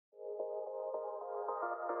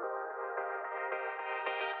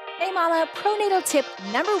Hey mama, pro-natal tip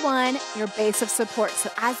number 1, your base of support.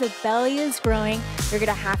 So as the belly is growing, you're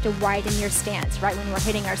gonna have to widen your stance, right? When we're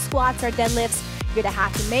hitting our squats, our deadlifts, you're gonna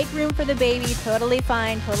have to make room for the baby, totally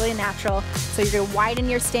fine, totally natural. So you're gonna widen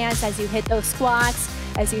your stance as you hit those squats,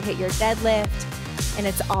 as you hit your deadlift, and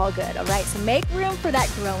it's all good, all right? So make room for that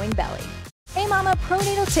growing belly. Hey mama,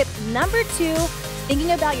 pro-natal tip number 2,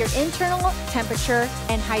 thinking about your internal temperature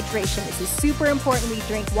and hydration. This is super important. We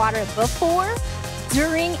drink water before,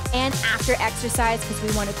 during, and after exercise because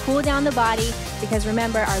we want to cool down the body, because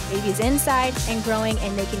remember, our baby's inside and growing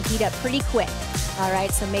and they can heat up pretty quick. All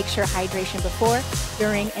right, so make sure hydration before,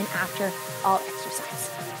 during, and after all exercise.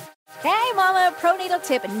 Hey mama, pro-natal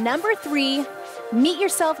tip number 3, meet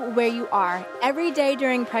yourself where you are. Every day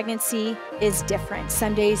during pregnancy is different.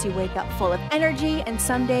 Some days you wake up full of energy and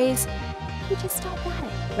some days you just don't want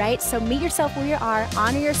it, right? So meet yourself where you are,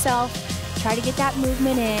 honor yourself, try to get that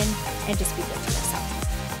movement in, and just be good to yourself.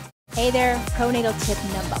 Hey there, pro-natal tip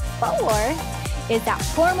number 4 is that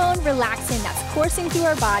hormone relaxin that's coursing through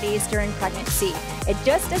our bodies during pregnancy. It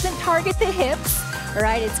just doesn't target the hips, all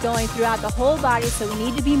right? It's going throughout the whole body, so we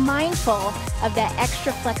need to be mindful of that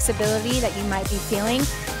extra flexibility that you might be feeling.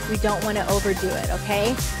 We don't want to overdo it,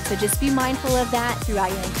 okay? So just be mindful of that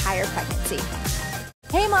throughout your entire pregnancy.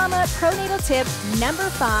 Hey mama, pro-natal tip number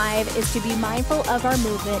 5 is to be mindful of our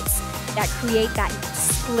movements that create that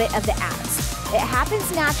split of the abs. It happens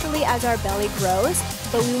naturally as our belly grows,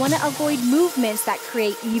 but we want to avoid movements that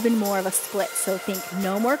create even more of a split. So think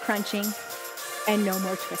no more crunching and no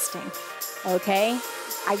more twisting, okay?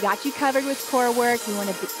 I got you covered with core work. We want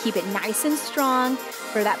to keep it nice and strong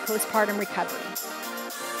for that postpartum recovery.